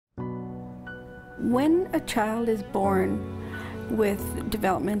When a child is born with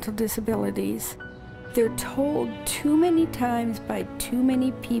developmental disabilities, they're told too many times by too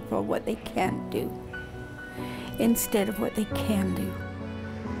many people what they can't do instead of what they can do.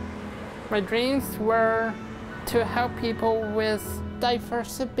 My dreams were to help people with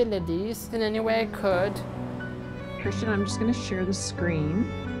diverse abilities in any way I could. Krystian, I'm just going to share the screen.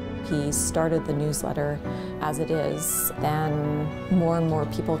 He started the newsletter as it is, then more and more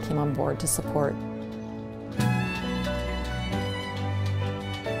people came on board to support.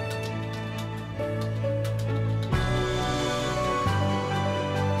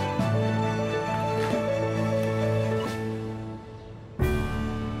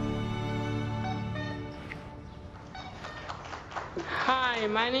 Hi,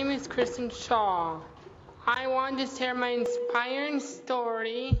 my name is Krystian Shaw. I want to share my inspiring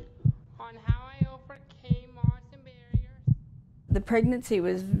story on how I overcame odds and barriers. The pregnancy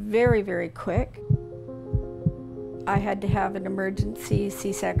was very, very quick. I had to have an emergency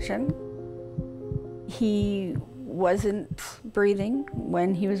C-section. He wasn't breathing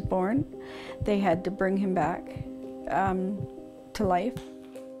when he was born. They had to bring him back to life.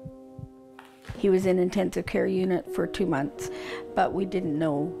 He was in intensive care unit for 2 months, but we didn't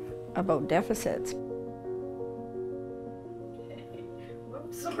know about deficits.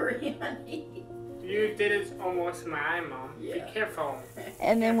 Sorry, honey. You did it almost my mom. Yeah. Be careful.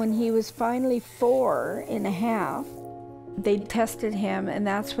 And then when he was finally 4.5, they tested him, and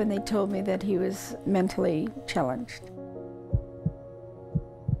that's when they told me that he was mentally challenged.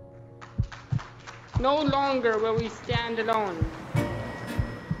 No longer will we stand alone.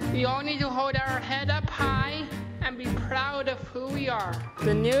 We all need to hold our head up high and be proud of who we are.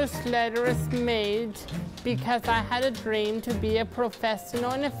 The newsletter is made because I had a dream to be a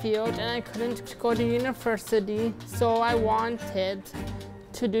professional in the field and I couldn't go to university, so I wanted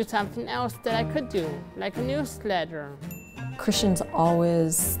to do something else that I could do, like a newsletter. Krystian's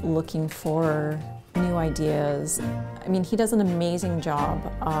always looking for new ideas. I mean, he does an amazing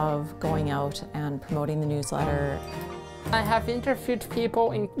job of going out and promoting the newsletter. I have interviewed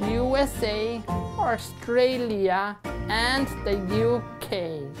people in USA, Australia, and the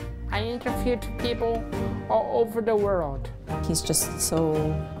UK. I interviewed people all over the world. He's just so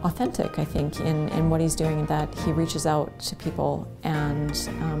authentic, I think, in what he's doing, that he reaches out to people and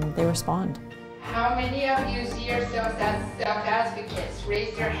they respond. How many of you see yourselves as self-advocates?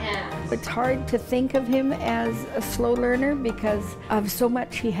 Raise your hands. It's hard to think of him as a slow learner because of so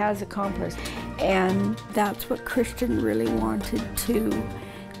much he has accomplished. And that's what Krystian really wanted to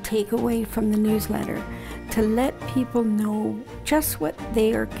take away from the newsletter, to let people know just what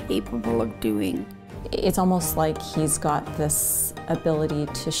they are capable of doing. It's almost like he's got this ability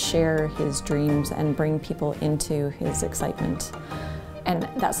to share his dreams and bring people into his excitement. And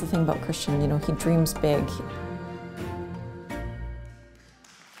that's the thing about Krystian, you know, he dreams big.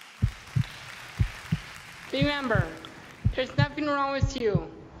 Remember, there's nothing wrong with you.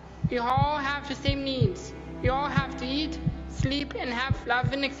 We all have the same needs. We all have to eat, sleep, and have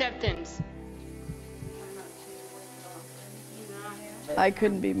love and acceptance. I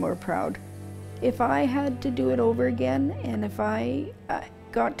couldn't be more proud. If I had to do it over again, and if I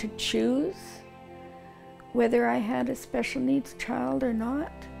got to choose whether I had a special needs child or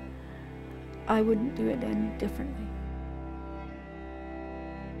not, I wouldn't do it any differently.